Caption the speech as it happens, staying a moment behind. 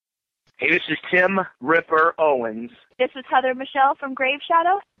Hey, this is Tim Ripper Owens. This is Heather Michelle from Grave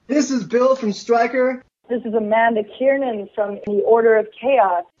Shadow. This is Bill from Stryker. This is Amanda Kiernan from the Order of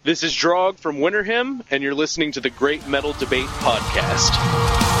Chaos. This is Drog from Winter Hymn, and you're listening to the Great Metal Debate Podcast.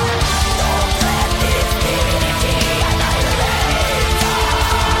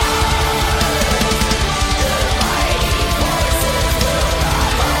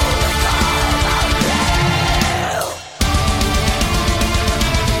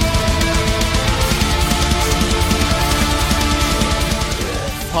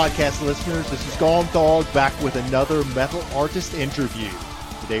 Podcast listeners, this is Gone Dog back with another metal artist interview.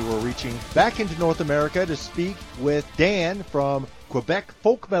 Today we're reaching back into North America to speak with Dan from Quebec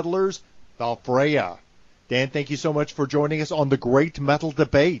folk metalers Valfreya. Dan, thank you so much for joining us on the Great Metal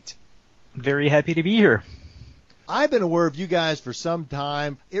Debate. Very happy to be here. I've been aware of you guys for some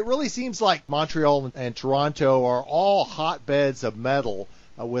time. It really seems like Montreal and Toronto are all hotbeds of metal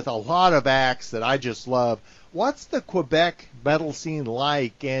with a lot of acts that I just love. What's the Quebec metal scene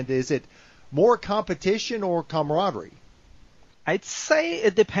like, and is it more competition or camaraderie? I'd say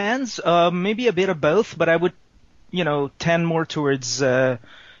it depends. Maybe a bit of both, but I would, tend more towards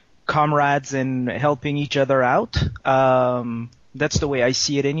comrades and helping each other out. That's the way I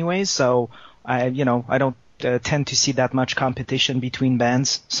see it anyway. So I don't tend to see that much competition between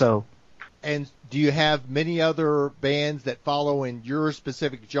bands. So. And do you have many other bands that follow in your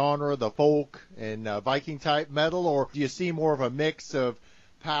specific genre, the folk and Viking type metal, or do you see more of a mix of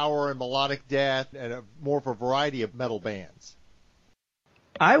power and melodic death and more of a variety of metal bands?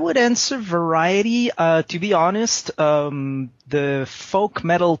 I would answer variety. To be honest, the folk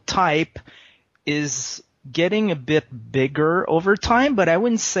metal type is getting a bit bigger over time, but I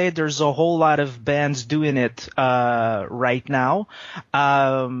wouldn't say there's a whole lot of bands doing it right now.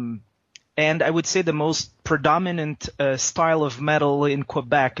 And I would say the most predominant style of metal in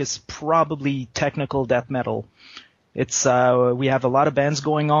Quebec is probably technical death metal. It's we have a lot of bands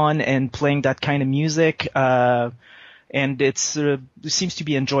going on and playing that kind of music, and it seems to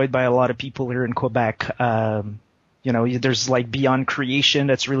be enjoyed by a lot of people here in Quebec. There's like Beyond Creation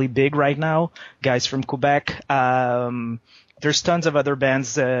that's really big right now, guys from Quebec. There's tons of other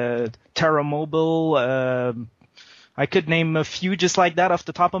bands, Terra Mobile. I could name a few just like that off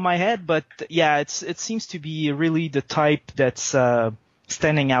the top of my head, but yeah, it seems to be really the type that's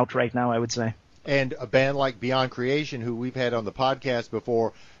standing out right now, I would say. And a band like Beyond Creation, who we've had on the podcast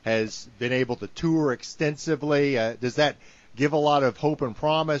before, has been able to tour extensively. Does that give a lot of hope and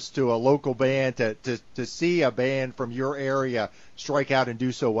promise to a local band to see a band from your area strike out and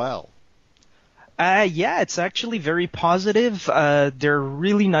do so well? Yeah, it's actually very positive. They're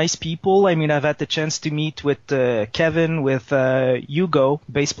really nice people. I mean, I've had the chance to meet with Kevin, with Hugo,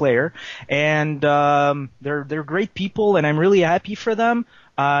 bass player, and they're great people, and I'm really happy for them.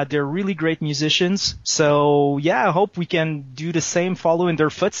 They're really great musicians. So yeah, I hope we can do the same, follow in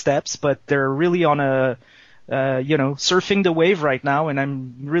their footsteps. But they're really on a surfing the wave right now, and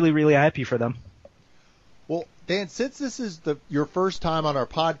I'm really, really happy for them. Well, Dan, since this is your first time on our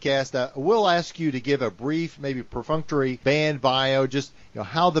podcast, we'll ask you to give a brief, maybe perfunctory band bio, just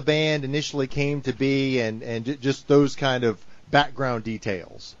how the band initially came to be and just those kind of background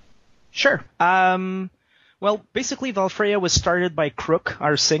details. Sure. Well, basically, Valfreya was started by Crook,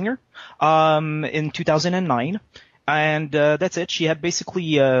 our singer, in 2009. And that's it. She had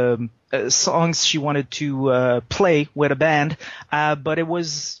basically songs she wanted to play with a band, but it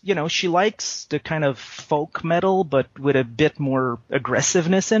was, she likes the kind of folk metal, but with a bit more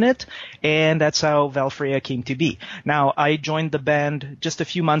aggressiveness in it, and that's how Valfreya came to be. Now, I joined the band just a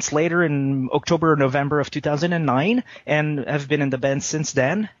few months later in October or November of 2009, and have been in the band since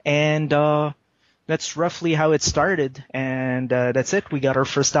then, and that's roughly how it started, and that's it. We got our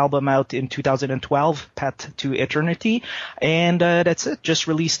first album out in 2012, Path to Eternity, and that's it. Just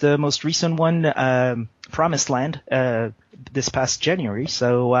released the most recent one, Promised Land, this past January,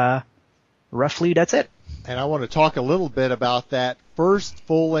 so roughly that's it. And I want to talk a little bit about that first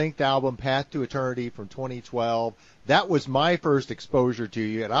full-length album, Path to Eternity, from 2012. That was my first exposure to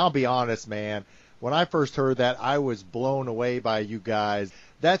you, and I'll be honest, man, when I first heard that, I was blown away by you guys.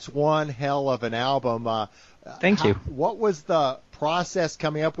 That's one hell of an album. Thank you. What was the process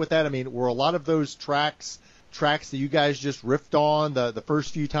coming up with that? I mean, were a lot of those tracks that you guys just riffed on the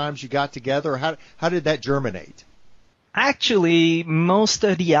first few times you got together? How did that germinate? Actually, most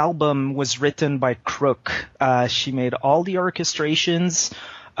of the album was written by Crook. She made all the orchestrations,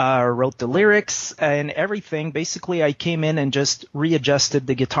 wrote the lyrics and everything. Basically, I came in and just readjusted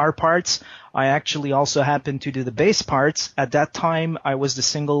the guitar parts. I actually also happened to do the bass parts. At that time, I was the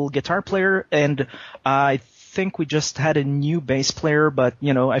single guitar player, and I think we just had a new bass player, but,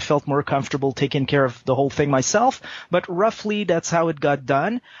 I felt more comfortable taking care of the whole thing myself. But roughly, that's how it got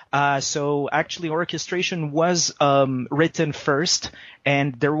done. So actually, orchestration was written first,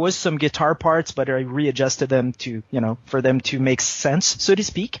 and there was some guitar parts, but I readjusted them to, for them to make sense, so to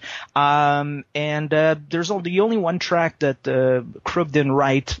speak. And there's the only one track that Crook didn't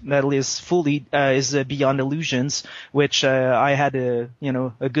write that is fully is Beyond Illusions, which I had a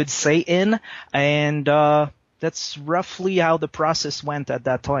good say in, and that's roughly how the process went at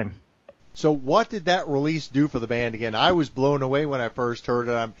that time. So what did that release do for the band again? I was blown away when I first heard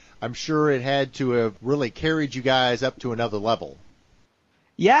it. I'm sure it had to have really carried you guys up to another level.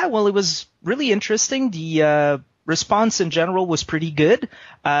 Yeah, well, it was really interesting. The response in general was pretty good.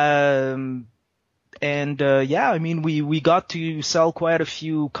 We got to sell quite a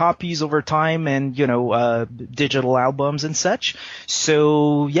few copies over time and, digital albums and such.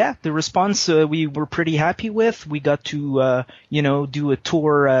 So, yeah, the response we were pretty happy with. We got to, do a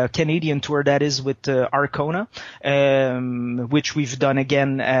tour, Canadian tour, that is, with Arcona, which we've done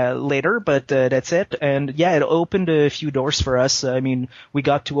again later, but that's it. And, yeah, it opened a few doors for us. We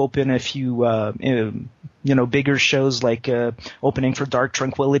got to open a few bigger shows like opening for Dark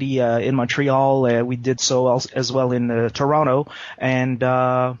Tranquillity in Montreal. We did so as well in Toronto, and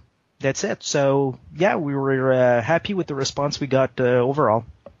that's it. So, yeah, we were happy with the response we got overall.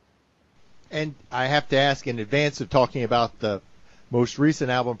 And I have to ask, in advance of talking about the most recent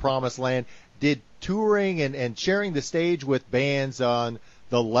album, Promised Land, did touring and sharing the stage with bands on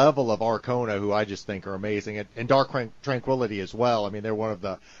the level of Arcona, who I just think are amazing, and Dark Tranquillity as well. They're one of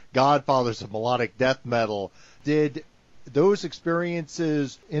the godfathers of melodic death metal. Did those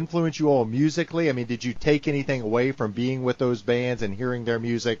experiences influence you all musically? Did you take anything away from being with those bands and hearing their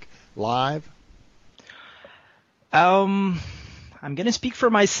music live? I'm going to speak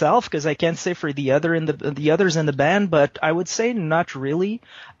for myself because I can't say for the others in the band, but I would say not really.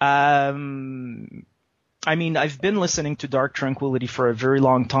 I've been listening to Dark Tranquillity for a very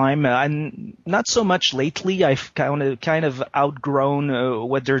long time, and not so much lately. I've kind of outgrown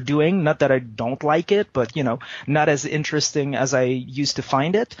what they're doing. Not that I don't like it, but not as interesting as I used to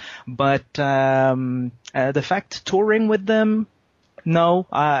find it. But the fact touring with them, no,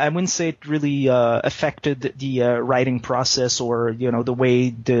 I wouldn't say it really affected the writing process or the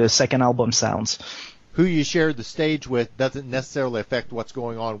way the second album sounds. Who you shared the stage with doesn't necessarily affect what's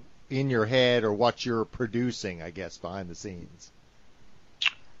going on in your head or what you're producing, I guess, behind the scenes.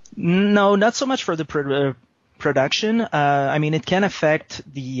 No, not so much for the production. It can affect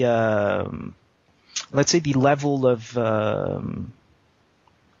the, let's say, the level of,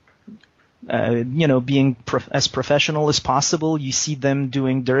 being as professional as possible. You see them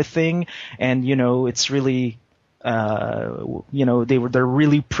doing their thing, and, it's really, they're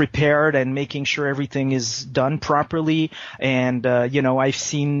really prepared and making sure everything is done properly. And, I've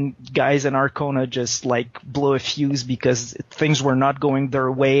seen guys in Arcona just like blow a fuse because things were not going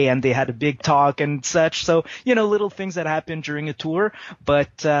their way and they had a big talk and such. So, little things that happen during a tour.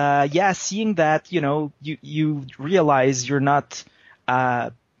 But, seeing that, you realize you're not,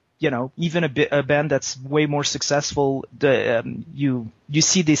 even a band that's way more successful, you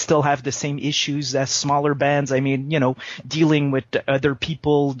see they still have the same issues as smaller bands. Dealing with other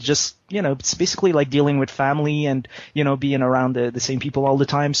people, just, it's basically like dealing with family and, being around the same people all the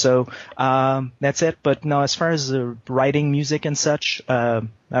time. So, that's it. But no, as far as writing music and such, I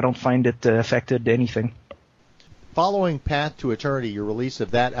don't find it affected anything. Following Path to Eternity, your release of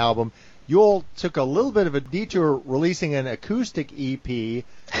that album, you all took a little bit of a detour releasing an acoustic EP.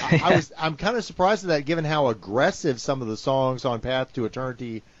 I'm kind of surprised at that, given how aggressive some of the songs on Path to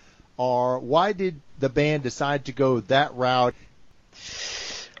Eternity are. Why did the band decide to go that route?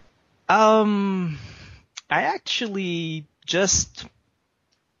 I actually just,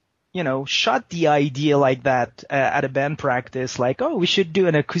 shot the idea like that at a band practice, like, oh, we should do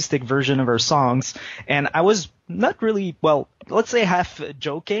an acoustic version of our songs. And I was not really, let's say half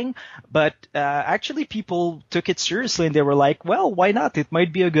joking, but actually people took it seriously and they were like, well, why not? It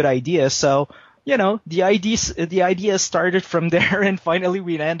might be a good idea. So, the idea started from there, and finally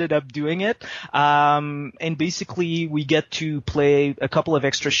we ended up doing it. And basically we get to play a couple of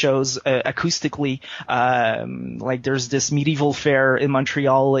extra shows acoustically. Like there's this medieval fair in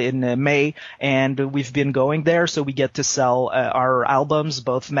Montreal in May, and we've been going there, so we get to sell our albums,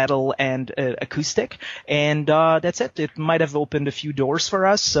 both metal and acoustic. And that's it. It might have opened a few doors for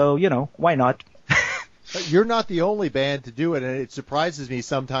us, so why not? You're not the only band to do it, and it surprises me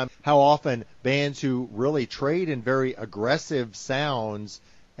sometimes how often bands who really trade in very aggressive sounds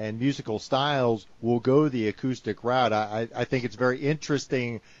and musical styles will go the acoustic route. I think it's very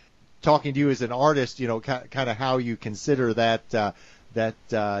interesting talking to you as an artist, kind of how you consider that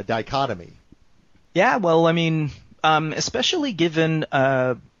dichotomy. Yeah, well, I mean, especially given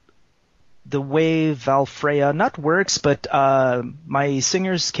the way Valfreya not works, but my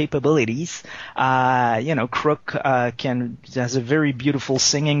singer's capabilities. Crook has a very beautiful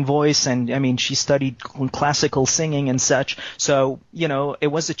singing voice, and I mean, she studied classical singing and such. So,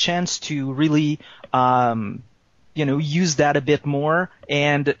 it was a chance to really use that a bit more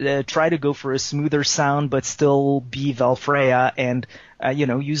and try to go for a smoother sound, but still be Valfreya and,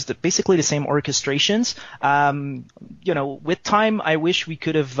 use basically the same orchestrations. With time, I wish we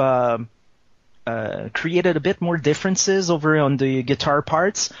could have created a bit more differences over on the guitar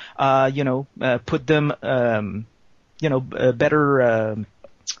parts, put them, better,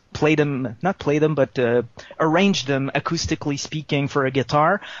 arrange them acoustically speaking for a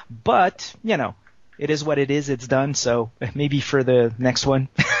guitar, but, it is what it is. It's done. So maybe for the next one.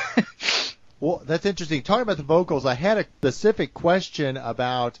 Well, that's interesting. Talking about the vocals, I had a specific question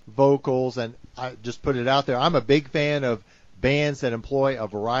about vocals, and I just put it out there. I'm a big fan of bands that employ a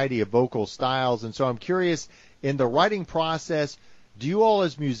variety of vocal styles, and so I'm curious, in the writing process, do you all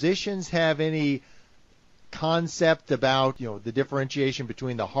as musicians have any concept about, the differentiation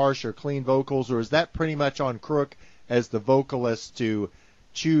between the harsh or clean vocals, or is that pretty much on Crook as the vocalist to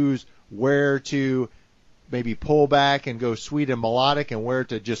choose where to maybe pull back and go sweet and melodic and where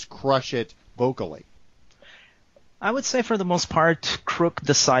to just crush it vocally? I would say for the most part, Crook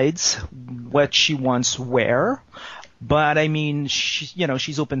decides what she wants where. But I mean,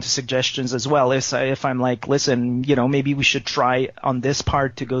 she's open to suggestions as well. If I'm like, listen, maybe we should try on this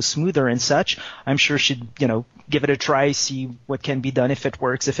part to go smoother and such, I'm sure she'd, give it a try, see what can be done, if it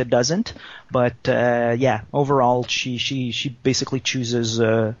works, if it doesn't. But overall, she basically chooses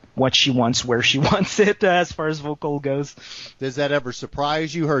what she wants, where she wants it, as far as vocal goes. Does that ever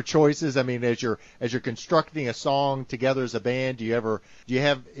surprise you, her choices? I mean, as you're constructing a song together as a band, do you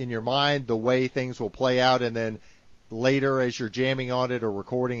have in your mind the way things will play out, and then later as you're jamming on it or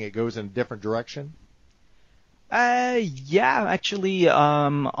recording, it goes in a different direction? Actually,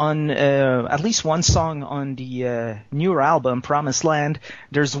 on at least one song on the newer album, Promised Land,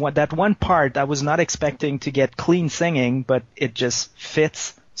 there's that one part I was not expecting to get clean singing, but it just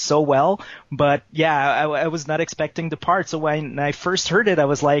fits so well. But yeah, I was not expecting the part, so when I first heard it, I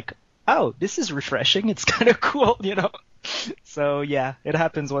was like, oh, this is refreshing. It's kind of cool, So yeah, it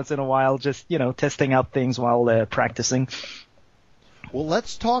happens once in a while, just, testing out things while practicing. Well,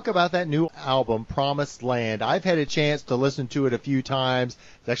 let's talk about that new album, Promised Land. I've had a chance to listen to it a few times. I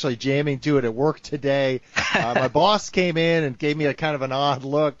was actually jamming to it at work today. My boss came in and gave me a kind of an odd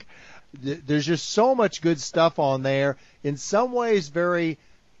look. There's just so much good stuff on there. In some ways, very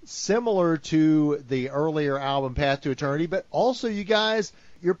similar to the earlier album, Path to Eternity, but also you guys,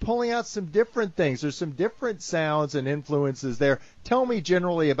 you're pulling out some different things. There's some different sounds and influences there. Tell me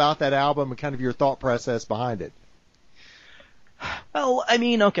generally about that album and kind of your thought process behind it. Well, I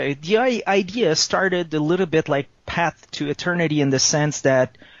mean, okay, the idea started a little bit like Path to Eternity in the sense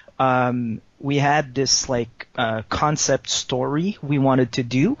that we had this concept story we wanted to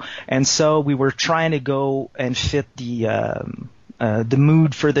do, and so we were trying to go and fit the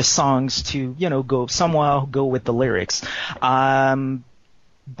mood for the songs to go with the lyrics.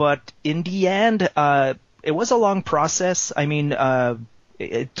 But in the end, it was a long process. I mean,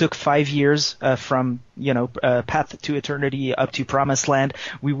 it took 5 years from Path to Eternity up to Promised Land.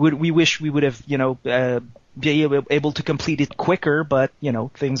 We wish we would have be able to complete it quicker, but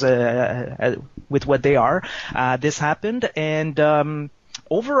things with what they are, this happened. And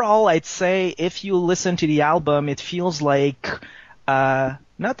overall, I'd say if you listen to the album, it feels like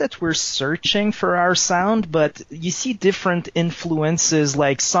not that we're searching for our sound, but you see different influences,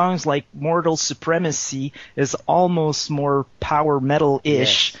 like songs like Mortal Supremacy is almost more power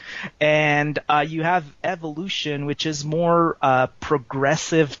metal-ish. Yes. And you have Evolution, which is more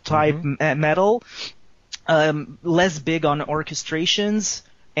progressive type metal, less big on orchestrations.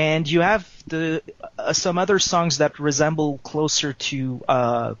 And you have some other songs that resemble closer to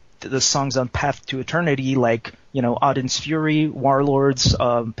the songs on Path to Eternity, like Odin's Fury, Warlords,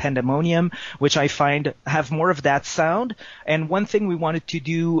 Pandemonium, which I find have more of that sound. And one thing we wanted to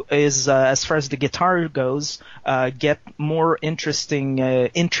do is, as far as the guitar goes, get more interesting,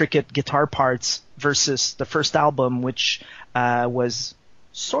 intricate guitar parts versus the first album, which was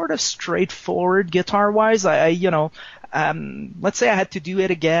sort of straightforward guitar-wise. Let's say I had to do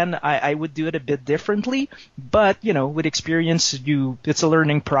it again, I would do it a bit differently, but, with experience, it's a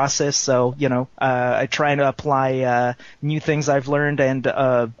learning process, so, I try to apply, new things I've learned and,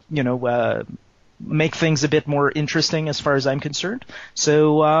 make things a bit more interesting as far as I'm concerned.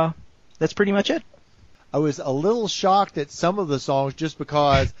 So, that's pretty much it. I was a little shocked at some of the songs just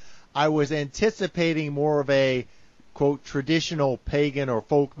because I was anticipating more of a, quote, traditional pagan or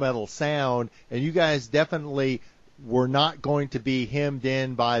folk metal sound, and you guys definitely were not going to be hemmed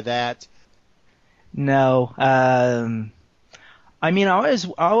in by that. No. I mean, I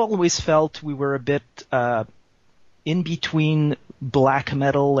always felt we were a bit in between black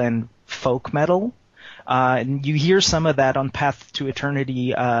metal and folk metal. And you hear some of that on Path to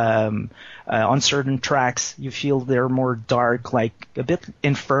Eternity on certain tracks. You feel they're more dark, like a bit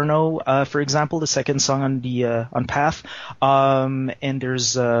Inferno, for example, the second song on the on Path. And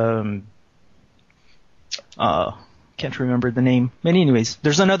there's can't remember the name. But anyways,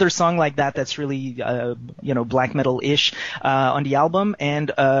 there's another song like that that's really black metal-ish on the album,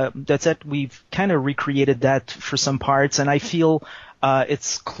 and that's it. We've kind of recreated that for some parts, and I feel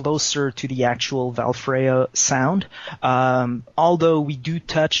it's closer to the actual Valfreya sound. Although we do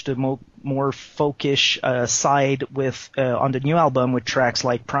touch the more folkish side with on the new album with tracks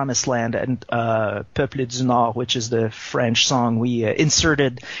like Promised Land and Peuple du Nord, which is the French song we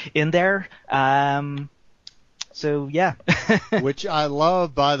inserted in there. So yeah. Which I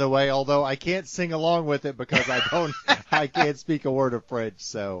love, by the way, although I can't sing along with it because I can't speak a word of French.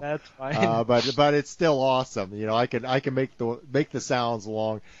 So that's fine. But it's still awesome. I can make the sounds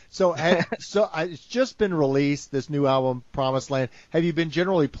along. So it's just been released, this new album, Promised Land. Have you been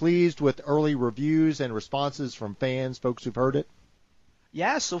generally pleased with early reviews and responses from fans, folks who've heard it?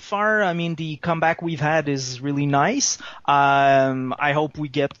 Yeah, so far, I mean, the comeback we've had is really nice. I hope we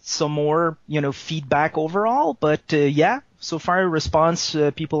get some more, feedback overall. But yeah, so far, response,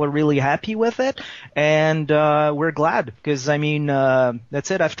 people are really happy with it, and we're glad because I mean,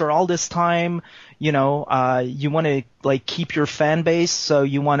 that's it. After all this time, you want to keep your fan base, so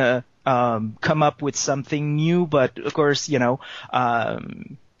you want to come up with something new. But of course,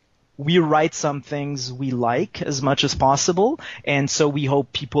 we write some things we like as much as possible, and so we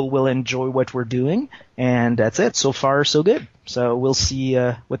hope people will enjoy what we're doing, and that's it. So far, so good. So we'll see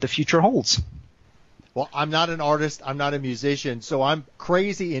what the future holds. Well, I'm not an artist. I'm not a musician, so I'm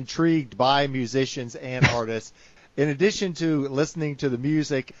crazy intrigued by musicians and artists. In addition to listening to the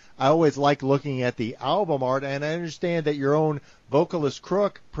music, I always like looking at the album art, and I understand that your own vocalist,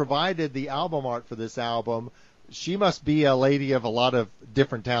 Crook, provided the album art for this album. She must be a lady of a lot of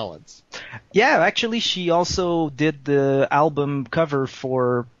different talents. Yeah, actually, she also did the album cover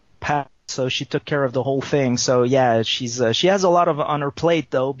for Pat, so she took care of the whole thing. So yeah, she has a lot on her plate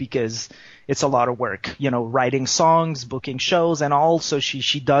though, because it's a lot of work, writing songs, booking shows, and all. So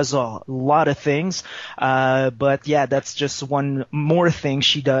she does a lot of things. But yeah, that's just one more thing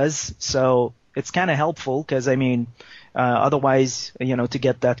she does. So it's kind of helpful because I mean. Otherwise, to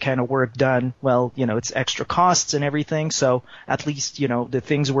get that kind of work done, well, it's extra costs and everything. So at least, the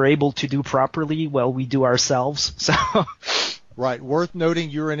things we're able to do properly, well, we do ourselves. So. Right. Worth noting,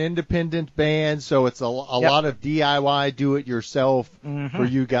 you're an independent band, so it's a lot of DIY, do-it-yourself for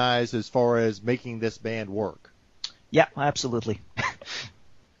you guys as far as making this band work. Yeah, absolutely.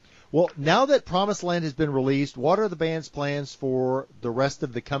 Well, now that Promised Land has been released, what are the band's plans for the rest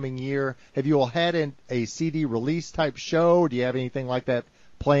of the coming year? Have you all had a CD release type show? Do you have anything like that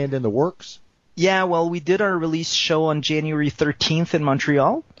planned in the works? Yeah, well, we did our release show on January 13th in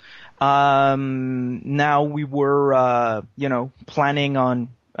Montreal. Now we were, planning on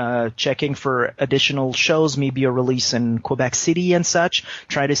checking for additional shows, maybe a release in Quebec City and such,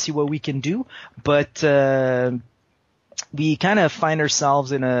 try to see what we can do. But we kind of find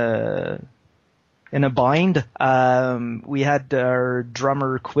ourselves in a bind. We had our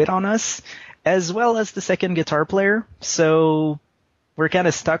drummer quit on us, as well as the second guitar player. So we're kind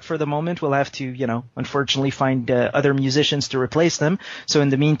of stuck for the moment. We'll have to, unfortunately find other musicians to replace them. So in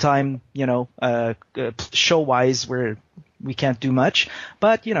the meantime, show-wise, we can't do much.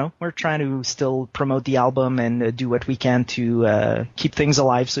 But, we're trying to still promote the album and do what we can to keep things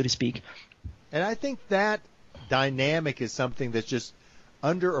alive, so to speak. And I think that dynamic is something that's just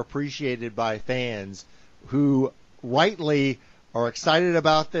underappreciated by fans who rightly are excited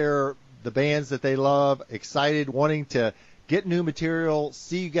about the bands that they love, excited wanting to get new material,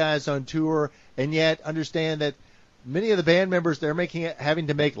 see you guys on tour, and yet understand that many of the band members, they're having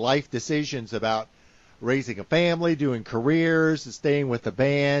to make life decisions about raising a family, doing careers, and staying with the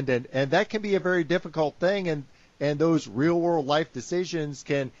band, and that can be a very difficult thing, and those real world life decisions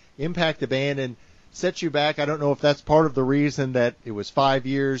can impact the band and set you back. I don't know if that's part of the reason that it was 5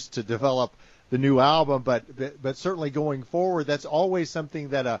 years to develop the new album, but certainly going forward, that's always something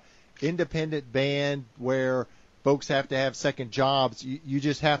that a independent band where folks have to have second jobs, you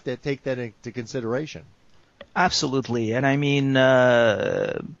just have to take that into consideration. Absolutely. And I mean,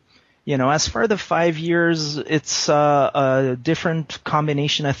 As for the 5 years, it's a different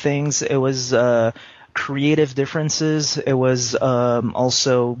combination of things. It was creative differences. It was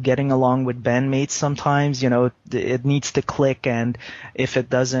also getting along with bandmates sometimes. It needs to click, and if it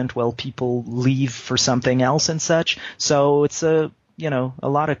doesn't, well, people leave for something else and such. So it's a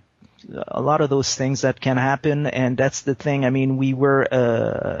lot of those things that can happen, and that's the thing. I mean, we were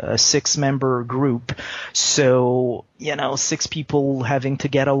a 6-member group, so 6 people having to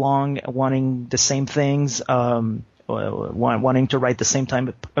get along, wanting the same things, wanting to write the same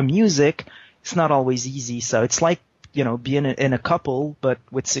type of music. It's not always easy. So it's like being in a couple, but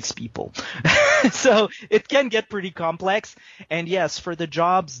with 6 people. So it can get pretty complex. And yes, for the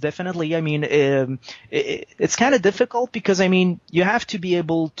jobs, definitely. I mean, it's kind of difficult because, I mean, you have to be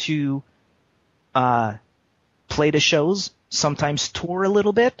able to play the shows, sometimes tour a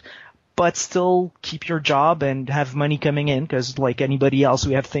little bit, but still keep your job and have money coming in because, like anybody else,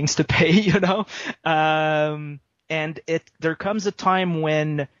 we have things to pay, and there comes a time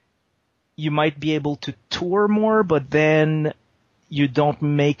when you might be able to tour more, but then you don't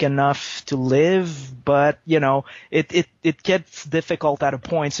make enough to live. But, it gets difficult at a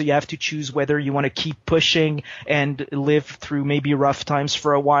point. So you have to choose whether you want to keep pushing and live through maybe rough times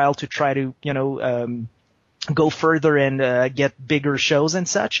for a while to try to, go further and get bigger shows and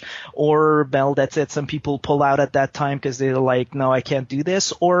such. Or, well, that's it. Some people pull out at that time because they're like, no, I can't do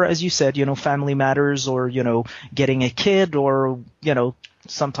this. Or, as you said, family matters, or, getting a kid, or,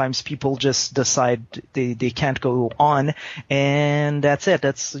 sometimes people just decide they can't go on, and that's it.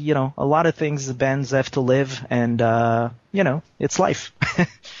 That's, a lot of things the bands have to live, and, it's life.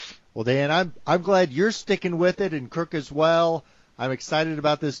 Well, Dan, I'm glad you're sticking with it, and Crook as well. I'm excited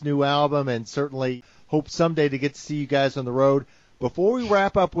about this new album, and certainly hope someday to get to see you guys on the road. Before we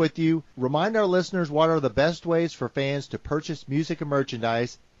wrap up with you, remind our listeners what are the best ways for fans to purchase music and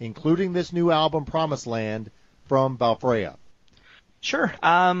merchandise, including this new album, Promised Land, from Valfreya. Sure.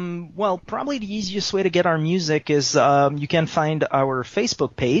 Well, probably the easiest way to get our music is you can find our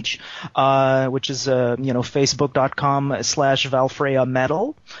Facebook page, which is facebook.com/Valfreya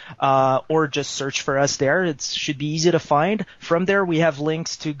Metal, or just search for us there. It should be easy to find. From there, we have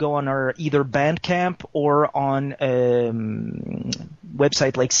links to go on our either Bandcamp or on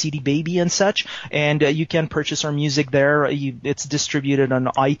website like CD Baby and such, and you can purchase our music there. It's distributed on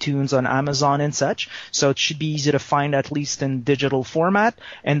iTunes, on Amazon and such, so it should be easy to find, at least in digital format.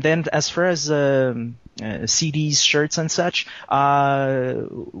 And then as far as CDs, shirts and such,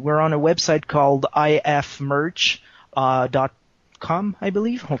 we're on a website called ifmerch.com, I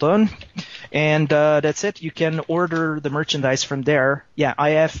believe. Hold on. And that's it. You can order the merchandise from there. Yeah,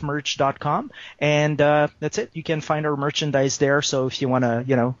 ifmerch.com. And that's it. You can find our merchandise there. So if you want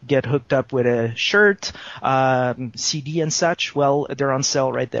to, get hooked up with a shirt, CD and such, well, they're on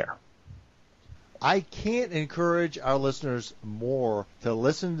sale right there. I can't encourage our listeners more to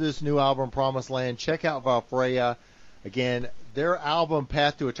listen to this new album, Promised Land. Check out Valfreya. Again, their album,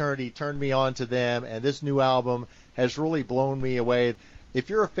 Path to Eternity, turned me on to them, and this new album has really blown me away. If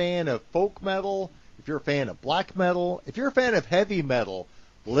you're a fan of folk metal, if you're a fan of black metal, if you're a fan of heavy metal,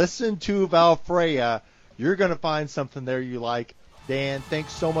 listen to Valfreya. You're going to find something there you like. Dan,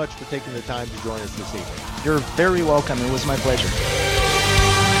 thanks so much for taking the time to join us this evening. You're very welcome. It was my pleasure.